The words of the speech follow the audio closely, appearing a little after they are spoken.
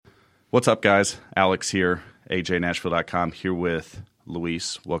What's up, guys? Alex here, ajnashville.com, here with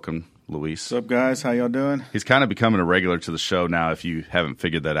Luis. Welcome, Luis. What's up, guys? How y'all doing? He's kind of becoming a regular to the show now, if you haven't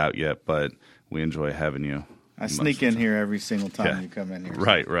figured that out yet, but we enjoy having you. I sneak in here every single time you come in here.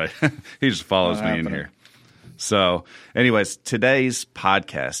 Right. He just follows me in here. So, anyways, today's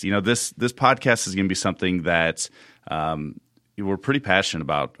podcast, this podcast is going to be something that we're pretty passionate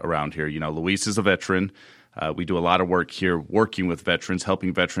about around here. Luis is a veteran. We do a lot of work here working with veterans,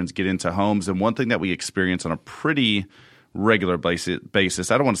 helping veterans get into homes. And one thing that we experience on a pretty regular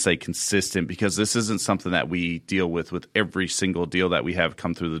basis, I don't want to say consistent because this isn't something that we deal with every single deal that we have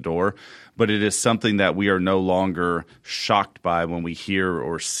come through the door, but it is something that we are no longer shocked by when we hear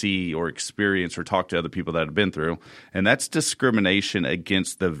or see or experience or talk to other people that have been through, and that's discrimination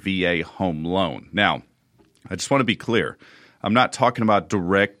against the VA home loan. Now, I just want to be clear. I'm not talking about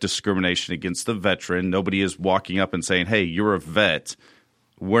direct discrimination against the veteran. Nobody is walking up and saying, hey, you're a vet.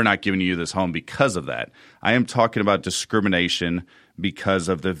 We're not giving you this home because of that. I am talking about discrimination because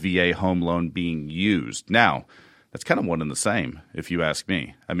of the VA home loan being used. Now, that's kind of one and the same, if you ask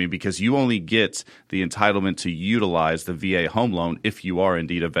me. I mean, because you only get the entitlement to utilize the VA home loan if you are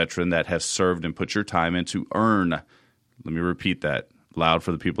indeed a veteran that has served and put your time in to earn, let me repeat that loud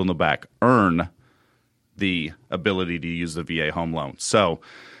for the people in the back, earn the ability to use the VA home loan. So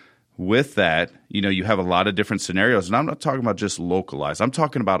with that, you have a lot of different scenarios, and I'm not talking about just localized. I'm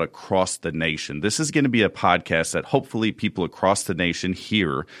talking about across the nation. This is going to be a podcast that hopefully people across the nation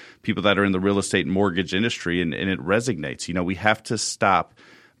hear, people that are in the real estate and mortgage industry, and it resonates. We have to stop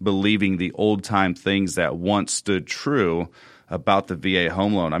believing the old-time things that once stood true about the VA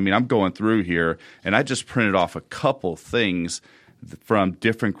home loan. I mean, I'm going through here, and I just printed off a couple things from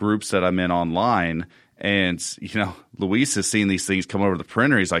different groups that I'm in online. And, Luis has seen these things come over the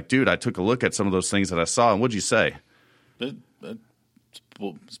printer. He's like, dude, I took a look at some of those things that I saw. And what'd you say? It's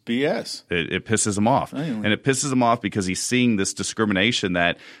BS. It pisses him off. Anyway. And it pisses him off because he's seeing this discrimination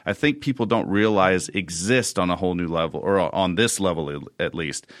that I think people don't realize exists on a whole new level, or on this level at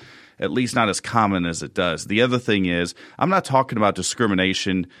least not as common as it does. The other thing is, I'm not talking about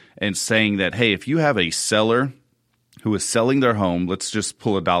discrimination and saying that, hey, if you have a seller who is selling their home, let's just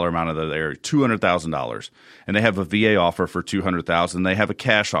pull a dollar amount out of there, $200,000, and they have a VA offer for $200,000, they have a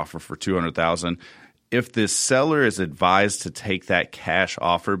cash offer for $200,000. If this seller is advised to take that cash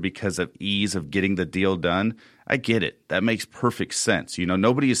offer because of ease of getting the deal done, I get it. That makes perfect sense.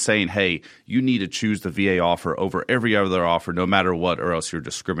 Nobody is saying, hey, you need to choose the VA offer over every other offer no matter what, or else you're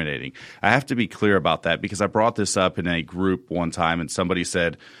discriminating. I have to be clear about that because I brought this up in a group one time and somebody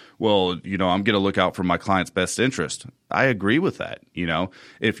said, well, I'm going to look out for my client's best interest. I agree with that.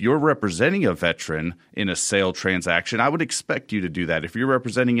 If you're representing a veteran in a sale transaction, I would expect you to do that. If you're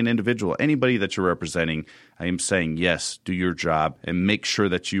representing an individual, anybody that you're representing, I am saying, yes, do your job and make sure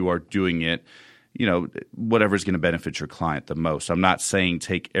that you are doing it, whatever is going to benefit your client the most. I'm not saying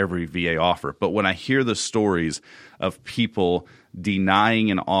take every VA offer, but when I hear the stories of people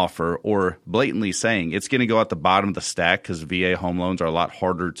denying an offer or blatantly saying it's going to go at the bottom of the stack because VA home loans are a lot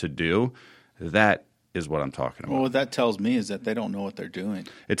harder to do, that is what I'm talking about. Well, what that tells me is that they don't know what they're doing.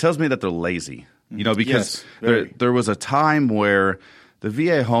 It tells me that they're lazy, because there was a time where the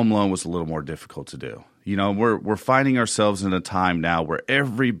VA home loan was a little more difficult to do. We're finding ourselves in a time now where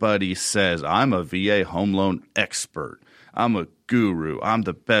everybody says, I'm a VA home loan expert. I'm a guru. I'm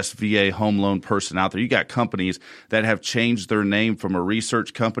the best VA home loan person out there. You got companies that have changed their name from a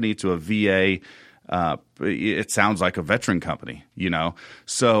research company to a VA. It sounds like a veteran company,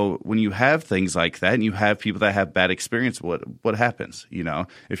 So when you have things like that and you have people that have bad experience, what happens?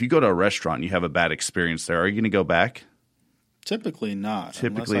 If you go to a restaurant and you have a bad experience there, are you going to go back? Typically not.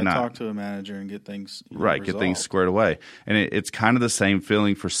 Typically unless I not. talk to a manager and get things resolved. Get things squared away. And it's kind of the same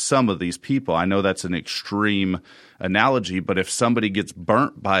feeling for some of these people. I know that's an extreme analogy, but if somebody gets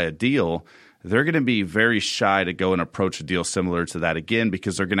burnt by a deal, they're going to be very shy to go and approach a deal similar to that again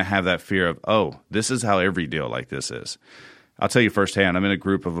because they're going to have that fear of, oh, this is how every deal like this is. I'll tell you firsthand, I'm in a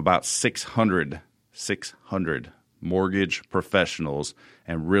group of about 600 mortgage professionals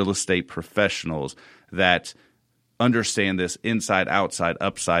and real estate professionals that understand this inside, outside,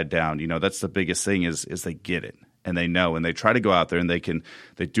 upside down. That's the biggest thing is they get it and they know and they try to go out there and they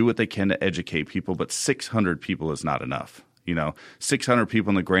do what they can to educate people. But 600 people is not enough. 600 people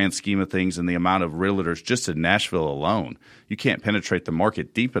in the grand scheme of things and the amount of realtors just in Nashville alone, you can't penetrate the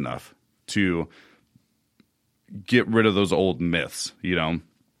market deep enough to get rid of those old myths.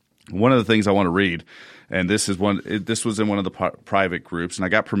 One of the things I want to read, and this was in one of the private groups, and I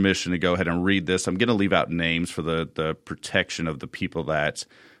got permission to go ahead and read this. I'm going to leave out names for the protection of the people that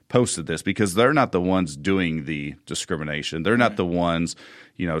posted this because they're not the ones doing the discrimination. They're not the ones,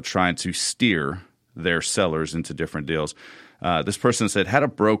 trying to steer their sellers into different deals. This person said, had a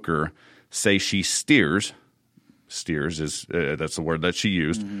broker say she steers is that's the word that she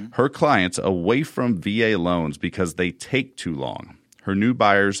used, her clients away from VA loans because they take too long. Her new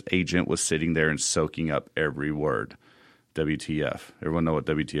buyer's agent was sitting there and soaking up every word. WTF. Everyone know what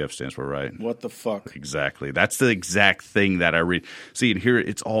WTF stands for, right? What the fuck? Exactly. That's the exact thing that I read. See, and here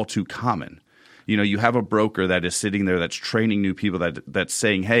it's all too common. You have a broker that is sitting there that's training new people that's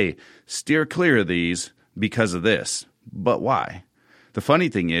saying, hey, steer clear of these because of this. But why? The funny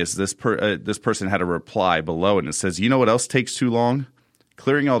thing is this person had a reply below it and it says, you know what else takes too long?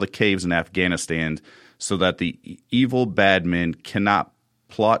 Clearing all the caves in Afghanistan so that the evil bad men cannot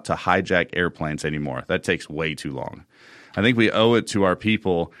plot to hijack airplanes anymore. That takes way too long. I think we owe it to our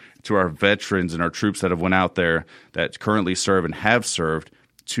people, to our veterans and our troops that have went out there that currently serve and have served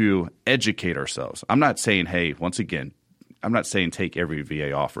to educate ourselves. I'm not saying, hey, once again, I'm not saying take every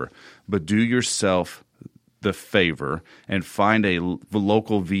VA offer, but do yourself the favor and find a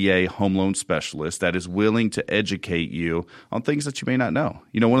local VA home loan specialist that is willing to educate you on things that you may not know.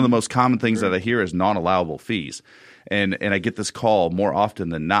 One of the most common things that I hear is non-allowable fees. And I get this call more often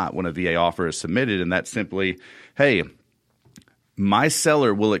than not when a VA offer is submitted, and that's simply, hey, my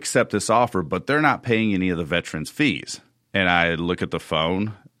seller will accept this offer, but they're not paying any of the veterans' fees. And I look at the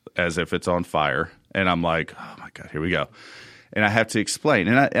phone as if it's on fire, and I'm like, oh, my God, here we go. And I have to explain.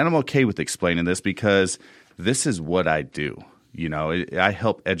 And I'm okay with explaining this because this is what I do. I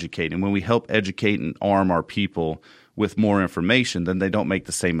help educate. And when we help educate and arm our people with more information, then they don't make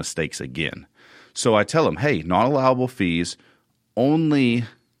the same mistakes again. So I tell them, hey, non-allowable fees only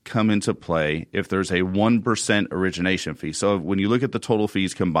come into play if there's a 1% origination fee. So when you look at the total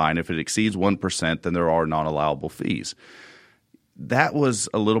fees combined, if it exceeds 1%, then there are non-allowable fees. That was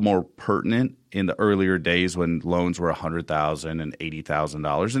a little more pertinent in the earlier days when loans were $100,000 and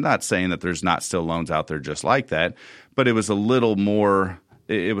 $80,000. And not saying that there's not still loans out there just like that, but it was a little more –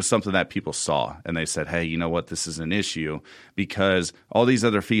 it was something that people saw. And they said, hey, you know what, this is an issue because all these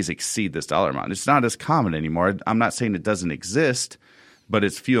other fees exceed this dollar amount. It's not as common anymore. I'm not saying it doesn't exist, but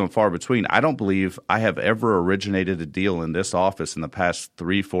it's few and far between. I don't believe I have ever originated a deal in this office in the past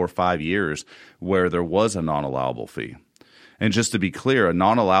 3, 4, 5 years where there was a non-allowable fee. And just to be clear, a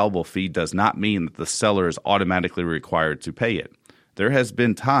non-allowable fee does not mean that the seller is automatically required to pay it. There has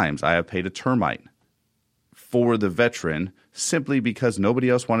been times I have paid a termite for the veteran simply because nobody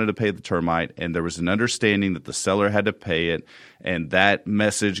else wanted to pay the termite, and there was an understanding that the seller had to pay it, and that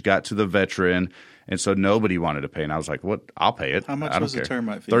message got to the veteran, and so nobody wanted to pay. And I was like, "What? I'll pay it." How much was the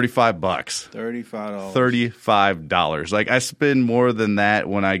termite fee? $35. $35. $35. Like I spend more than that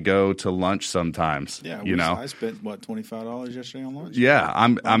when I go to lunch sometimes. Yeah, I spent $25 yesterday on lunch. Yeah,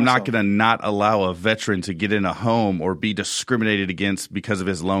 I'm not going to not allow a veteran to get in a home or be discriminated against because of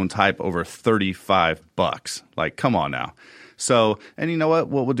his loan type over $35. Like, come on now. So, and you know what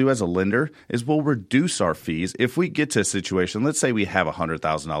we'll do as a lender is we'll reduce our fees. If we get to a situation, let's say we have a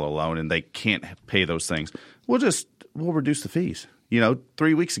 $100,000 loan and they can't pay those things, we'll reduce the fees.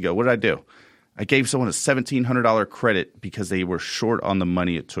 3 weeks ago, what did I do? I gave someone a $1,700 credit because they were short on the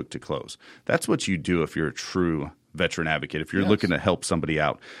money it took to close. That's what you do if you're a true veteran advocate, if you're looking to help somebody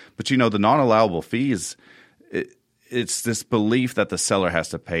out. But the non-allowable fees, it's this belief that the seller has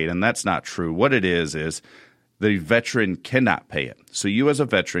to pay it, and that's not true. What it is the veteran cannot pay it. So you as a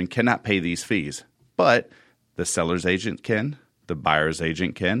veteran cannot pay these fees, but the seller's agent can, the buyer's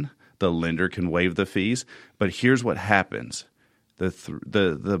agent can, the lender can waive the fees. But here's what happens.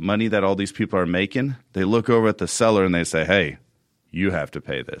 The money that all these people are making, they look over at the seller and they say, hey, you have to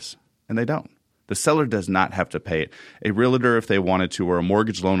pay this. And they don't. The seller does not have to pay it. A realtor, if they wanted to, or a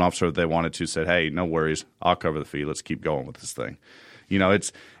mortgage loan officer, if they wanted to, said, hey, no worries, I'll cover the fee. Let's keep going with this thing.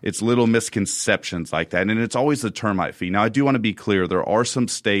 It's little misconceptions like that, and it's always the termite fee. Now, I do want to be clear. There are some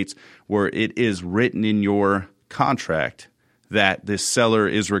states where it is written in your contract that this seller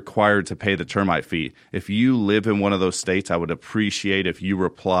is required to pay the termite fee. If you live in one of those states, I would appreciate if you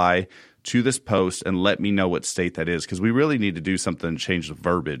reply to this post and let me know what state that is, because we really need to do something to change the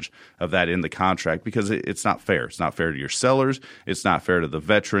verbiage of that in the contract, because it's not fair. It's not fair to your sellers. It's not fair to the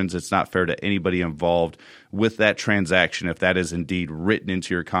veterans. It's not fair to anybody involved with that transaction if that is indeed written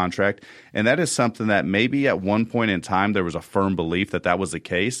into your contract. And that is something that maybe at one point in time there was a firm belief that that was the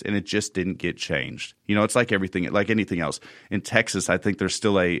case, and it just didn't get changed. It's like everything, like anything else. In Texas, I think there's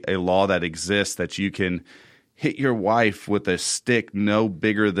still a law that exists that you can hit your wife with a stick no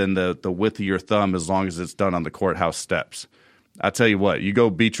bigger than the width of your thumb as long as it's done on the courthouse steps. I tell you what, you go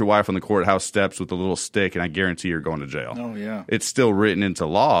beat your wife on the courthouse steps with a little stick, and I guarantee you're going to jail. Oh, yeah. It's still written into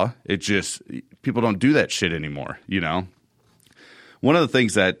law. It just, people don't do that shit anymore, you know? One of the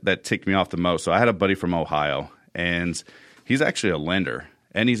things that ticked me off the most, so I had a buddy from Ohio, and he's actually a lender,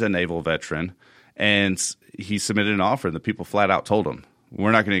 and he's a naval veteran, and he submitted an offer, and the people flat out told him,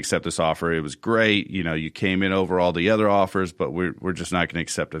 we're not going to accept this offer. It was great. You know, you came in over all the other offers, but we're just not going to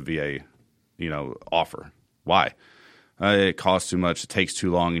accept a VA, you know, offer. Why? It costs too much. It takes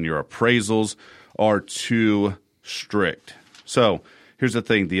too long, and your appraisals are too strict. So here's the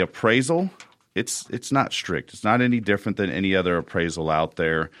thing. The appraisal, it's not strict. It's not any different than any other appraisal out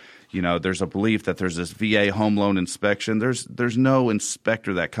there. You know, there's a belief that there's this VA home loan inspection. There's no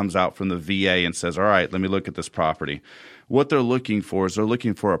inspector that comes out from the VA and says, all right, let me look at this property. What they're looking for is they're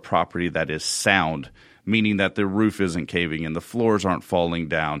looking for a property that is sound, meaning that the roof isn't caving in, the floors aren't falling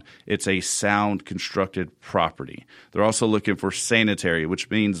down. It's a sound constructed property. They're also looking for sanitary, which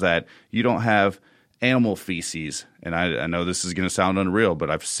means that you don't have animal feces, and I know this is going to sound unreal,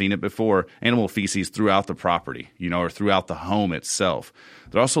 but I've seen it before, animal feces throughout the property, you know, or throughout the home itself.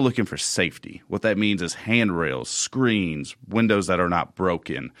 They're also looking for safety. What that means is handrails, screens, windows that are not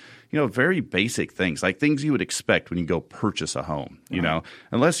broken, you know, very basic things, like things you would expect when you go purchase a home, you know,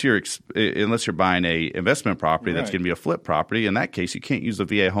 unless you're buying a investment property that's going to be a flip property. In that case, you can't use the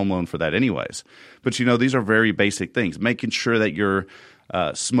VA home loan for that anyways. But, you know, these are very basic things, making sure that your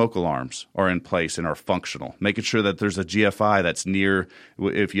smoke alarms are in place and are functional, making sure that there's a GFI that's near.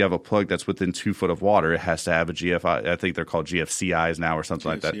 If you have a plug that's within 2 foot of water, it has to have a GFI. I think they're called GFCIs now or something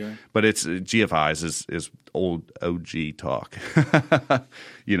like that. But it's GFIs is old OG talk,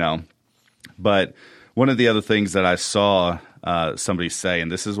 you know. But one of the other things that I saw somebody say, and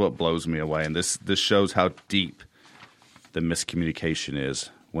this is what blows me away, and this shows how deep the miscommunication is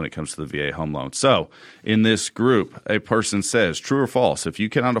when it comes to the VA home loan. So in this group, a person says, true or false, if you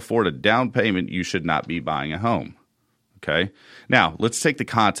cannot afford a down payment, you should not be buying a home. Okay? Now, let's take the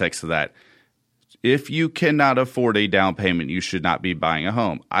context of that. If you cannot afford a down payment, you should not be buying a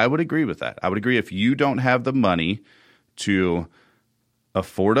home. I would agree with that. I would agree if you don't have the money to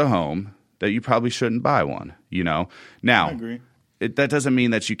afford a home, that you probably shouldn't buy one, you know? Now, I agree. That doesn't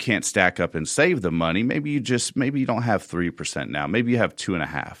mean that you can't stack up and save the money. Maybe you don't have 3% now. Maybe you have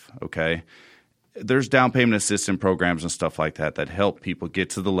 2.5%, okay? There's down payment assistance programs and stuff like that help people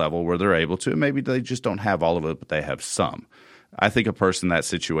get to the level where they're able to. Maybe they just don't have all of it, but they have some. I think a person in that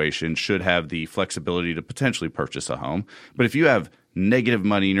situation should have the flexibility to potentially purchase a home. But if you have negative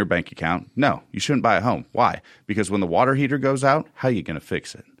money in your bank account, no, you shouldn't buy a home. Why? Because when the water heater goes out, how are you going to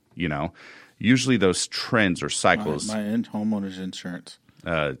fix it? You know? Usually those trends or cycles. My homeowner's insurance.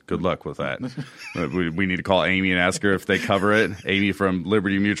 Good luck with that. We need to call Amy and ask her if they cover it. Amy from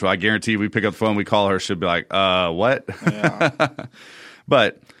Liberty Mutual. I guarantee we pick up the phone, we call her, she'll be like, what? Yeah.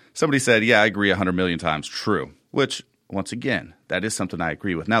 But somebody said, yeah, I agree 100 million times. True. Which, once again, that is something I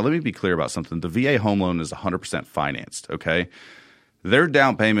agree with. Now, let me be clear about something. The VA home loan is 100% financed, okay? Their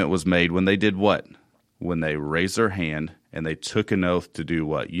down payment was made when they did what? When they raised their hand and they took an oath to do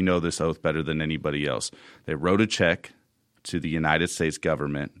what? You know this oath better than anybody else. They wrote a check to the United States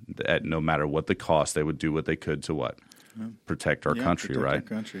government at no matter what the cost, they would do what they could to what? Protect our country, right? Our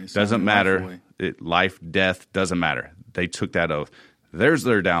country. Doesn't matter. Life, death, doesn't matter. They took that oath. There's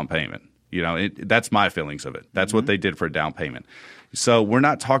their down payment. You know, that's my feelings of it. That's what they did for a down payment. So we're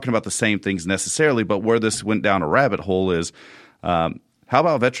not talking about the same things necessarily, but where this went down a rabbit hole is how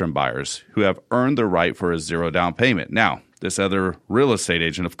about veteran buyers who have earned the right for a zero down payment? Now, this other real estate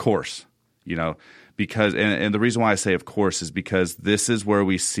agent, of course, you know, because and the reason why I say of course is because this is where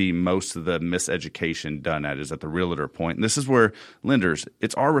we see most of the miseducation done at, is at the realtor point. And this is where lenders,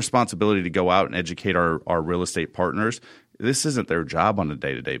 it's our responsibility to go out and educate our real estate partners. This isn't their job on a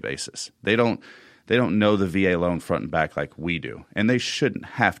day-to-day basis. They don't know the VA loan front and back like we do. And they shouldn't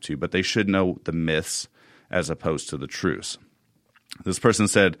have to, but they should know the myths as opposed to the truths. This person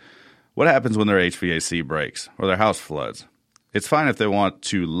said, what happens when their HVAC breaks or their house floods? It's fine if they want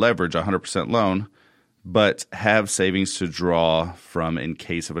to leverage a 100% loan, but have savings to draw from in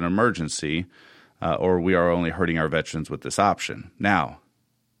case of an emergency, or we are only hurting our veterans with this option. Now,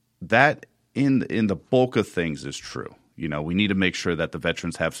 that in the bulk of things is true. You know, we need to make sure that the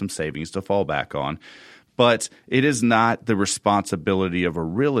veterans have some savings to fall back on, but it is not the responsibility of a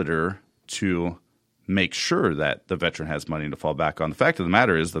realtor to make sure that the veteran has money to fall back on. The fact of the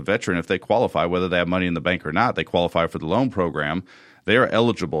matter is the veteran, if they qualify, whether they have money in the bank or not, they qualify for the loan program, they are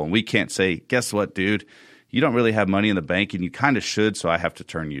eligible. And we can't say, guess what, dude? you don't really have money in the bank and you kind of should, so I have to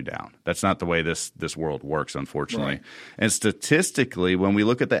turn you down. That's not the way this world works, unfortunately. Right. And statistically, when we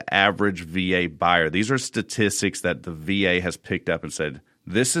look at the average VA buyer, these are statistics that the VA has picked up and said,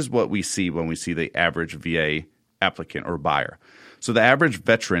 this is what we see when we see the average VA applicant or buyer. So the average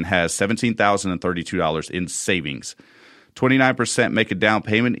veteran has $17,032 in savings. 29% make a down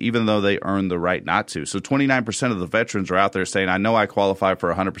payment even though they earn the right not to. So 29% of the veterans are out there saying, I know I qualify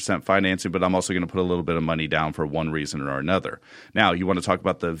for 100% financing, but I'm also going to put a little bit of money down for one reason or another. Now, you want to talk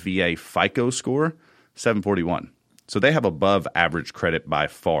about the VA FICO score? 741. So they have above average credit by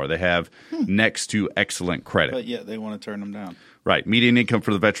far. They have next to excellent credit. But yeah, they want to turn them down. Right. Median income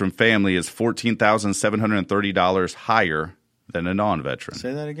for the veteran family is $14,730 higher than a non-veteran.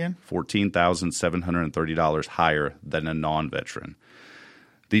 Say that again? $14,730 higher than a non-veteran.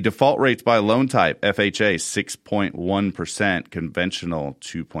 The default rates by loan type, FHA 6.1%, conventional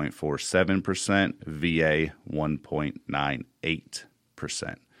 2.47%, VA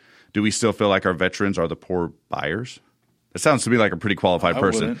 1.98%. Do we still feel like our veterans are the poor buyers? It sounds to me like a pretty qualified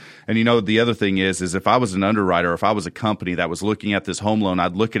person. Wouldn't. And the other thing is if I was an underwriter, if I was a company that was looking at this home loan,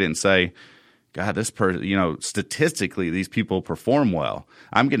 I'd look at it and say, God, this person, statistically, these people perform well.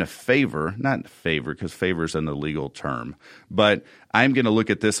 I'm going to not favor because favor is an illegal term, but I'm going to look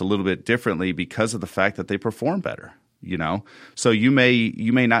at this a little bit differently because of the fact that they perform better. So you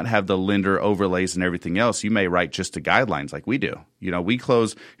may not have the lender overlays and everything else. You may write just the guidelines like we do. We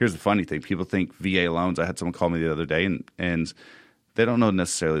close. Here's the funny thing: people think VA loans. I had someone call me the other day, and they don't know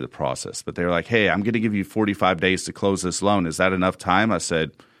necessarily the process, but they're like, "Hey, I'm going to give you 45 days to close this loan. Is that enough time?" I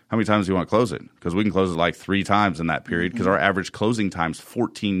said, how many times do you want to close it? Because we can close it like 3 times in that period because our average closing time is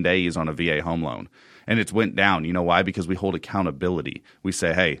 14 days on a VA home loan. And it's went down. You know why? Because we hold accountability. We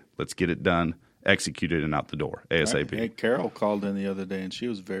say, hey, let's get it done, execute it, and out the door, ASAP. Right. Hey, Carol called in the other day, and she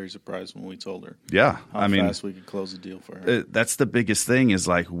was very surprised when we told her how fast we could close a deal for her. That's the biggest thing is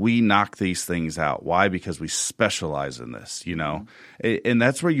like we knock these things out. Why? Because we specialize in this, And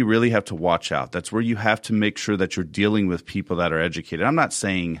that's where you really have to watch out. That's where you have to make sure that you're dealing with people that are educated. I'm not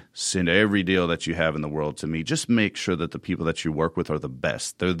saying send every deal that you have in the world to me. Just make sure that the people that you work with are the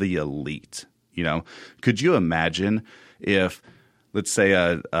best. They're the elite, Could you imagine if, let's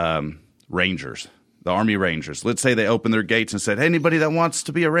say, Rangers, the Army Rangers. Let's say they opened their gates and said, hey, anybody that wants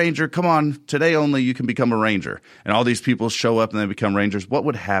to be a Ranger, come on, today only you can become a Ranger. And all these people show up and they become Rangers. What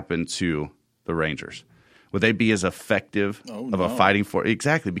would happen to the Rangers? Would they be as effective a fighting force?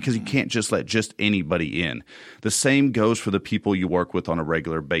 Exactly, because you can't just let just anybody in. The same goes for the people you work with on a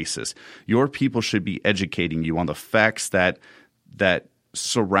regular basis. Your people should be educating you on the facts that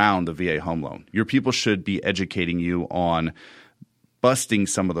surround the VA home loan. Your people should be educating you on busting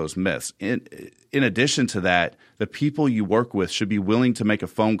some of those myths. In addition to that, the people you work with should be willing to make a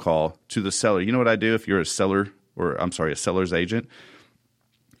phone call to the seller. You know what I do if you're a seller's agent?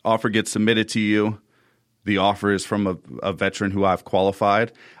 Offer gets submitted to you. The offer is from a veteran who I've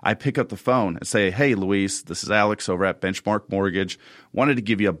qualified. I pick up the phone and say, hey, Luis, this is Alex over at Benchmark Mortgage. Wanted to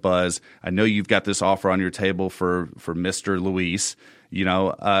give you a buzz. I know you've got this offer on your table for Mr. Luis.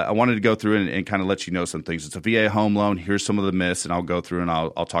 I wanted to go through and kind of let you know some things. It's a VA home loan. Here's some of the myths, and I'll go through and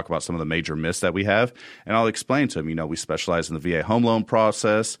I'll talk about some of the major myths that we have. And I'll explain to them, we specialize in the VA home loan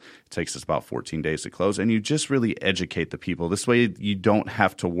process. It takes us about 14 days to close. And you just really educate the people. This way you don't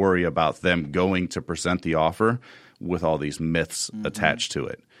have to worry about them going to present the offer with all these myths attached to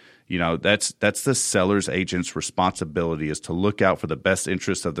it. That's the seller's agent's responsibility is to look out for the best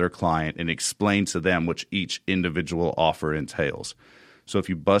interest of their client and explain to them which each individual offer entails. So if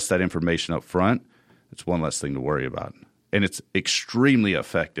you bust that information up front, it's one less thing to worry about. And it's extremely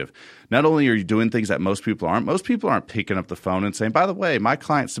effective. Not only are you doing things that most people aren't picking up the phone and saying, by the way, my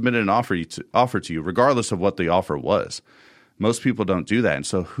client submitted an offer to you, regardless of what the offer was. Most people don't do that. And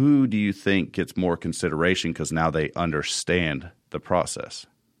so who do you think gets more consideration because now they understand the process?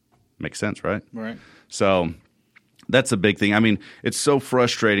 Makes sense, right? Right. So that's a big thing. I mean, it's so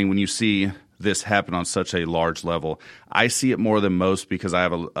frustrating when you see this happen on such a large level. I see it more than most because I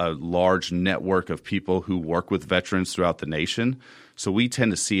have a large network of people who work with veterans throughout the nation. So we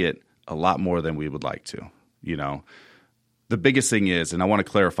tend to see it a lot more than we would like to. The biggest thing is, and I want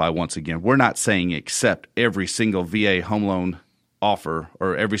to clarify once again, we're not saying accept every single VA home loan offer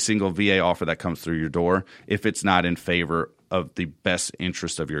or every single VA offer that comes through your door if it's not in favor of the best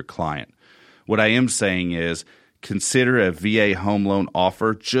interest of your client. What I am saying is consider a VA home loan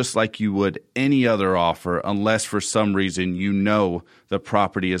offer just like you would any other offer unless for some reason the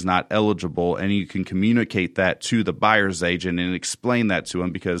property is not eligible, and you can communicate that to the buyer's agent and explain that to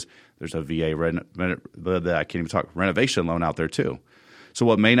him because there's a VA renovation loan out there too. So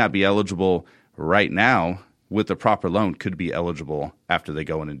what may not be eligible right now with the proper loan could be eligible after they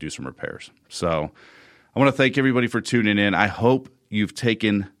go in and do some repairs. So I want to thank everybody for tuning in. I hope you've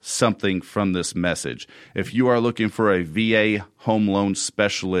taken something from this message. If you are looking for a VA home loan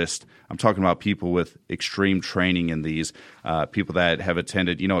specialist, I'm talking about people with extreme training in these, people that have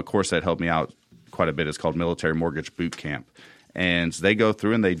attended, a course that helped me out quite a bit. It's called Military Mortgage Boot Camp. And they go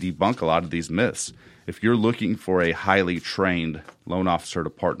through and they debunk a lot of these myths. If you're looking for a highly trained loan officer to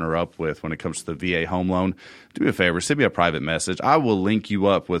partner up with when it comes to the VA home loan, do me a favor, send me a private message. I will link you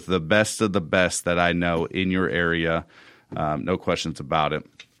up with the best of the best that I know in your area. No questions about it.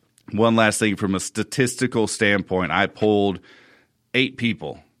 One last thing, from a statistical standpoint, I polled 8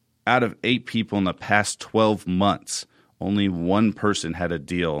 people. Out of 8 people in the past 12 months, only one person had a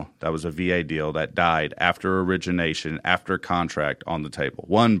deal that was a VA deal that died after origination, after contract on the table.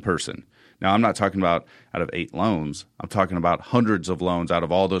 One person. Now, I'm not talking about out of 8 loans. I'm talking about hundreds of loans out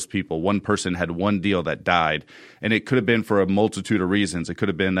of all those people. One person had one deal that died, and it could have been for a multitude of reasons. It could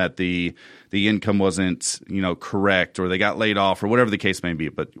have been that the income wasn't, correct, or they got laid off, or whatever the case may be.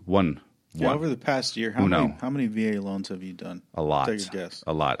 But one. Over the past year, how many VA loans have you done? A lot. Take a guess.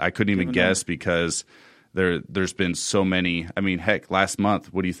 A lot. I couldn't even guess because there's been so many. I mean, heck, last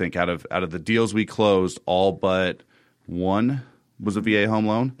month, what do you think? Out of the deals we closed, all but one was a VA home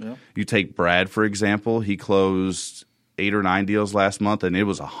loan. Yeah. You take Brad, for example. He closed 8 or 9 deals last month, and it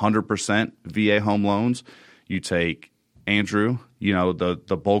was 100% VA home loans. You take Andrew,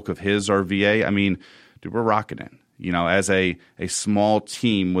 the bulk of his are VA. I mean, dude, we're rocking it. As a small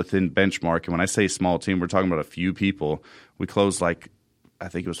team within Benchmark, and when I say small team, we're talking about a few people. We closed I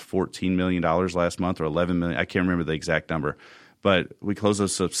think it was $14 million last month, or $11 million. I can't remember the exact number. But we closed a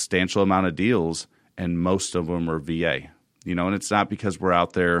substantial amount of deals, and most of them are VA. And it's not because we're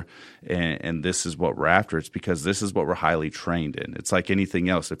out there and this is what we're after. It's because this is what we're highly trained in. It's like anything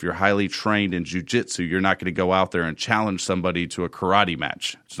else. If you're highly trained in jiu-jitsu, you're not going to go out there and challenge somebody to a karate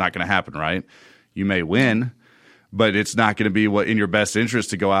match. It's not going to happen, right? You may win, but it's not going to be in your best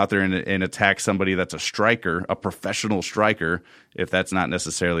interest to go out there and attack somebody that's a striker, a professional striker, if that's not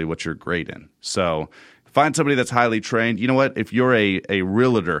necessarily what you're great in. So find somebody that's highly trained. You know what? If you're a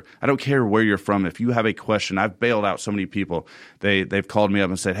realtor, I don't care where you're from. If you have a question, I've bailed out so many people. They've called me up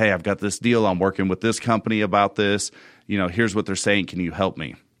and said, hey, I've got this deal. I'm working with this company about this. Here's what they're saying. Can you help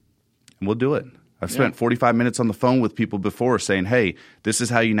me? And we'll do it. I've spent 45 minutes on the phone with people before saying, hey, this is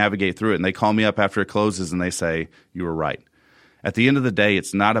how you navigate through it. And they call me up after it closes and they say, you were right. At the end of the day,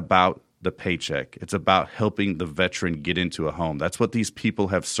 it's not about the paycheck. It's about helping the veteran get into a home. That's what these people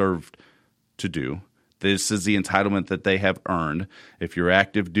have served to do. This is the entitlement that they have earned. If you're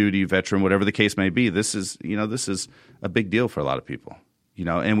active duty, veteran, whatever the case may be, this is a big deal for a lot of people.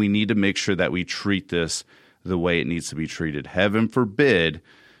 And we need to make sure that we treat this the way it needs to be treated. Heaven forbid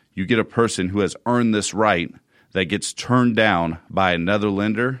you get a person who has earned this right that gets turned down by another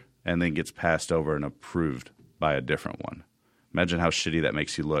lender and then gets passed over and approved by a different one. Imagine how shitty that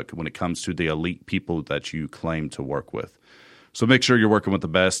makes you look when it comes to the elite people that you claim to work with. So make sure you're working with the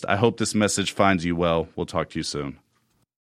best. I hope this message finds you well. We'll talk to you soon.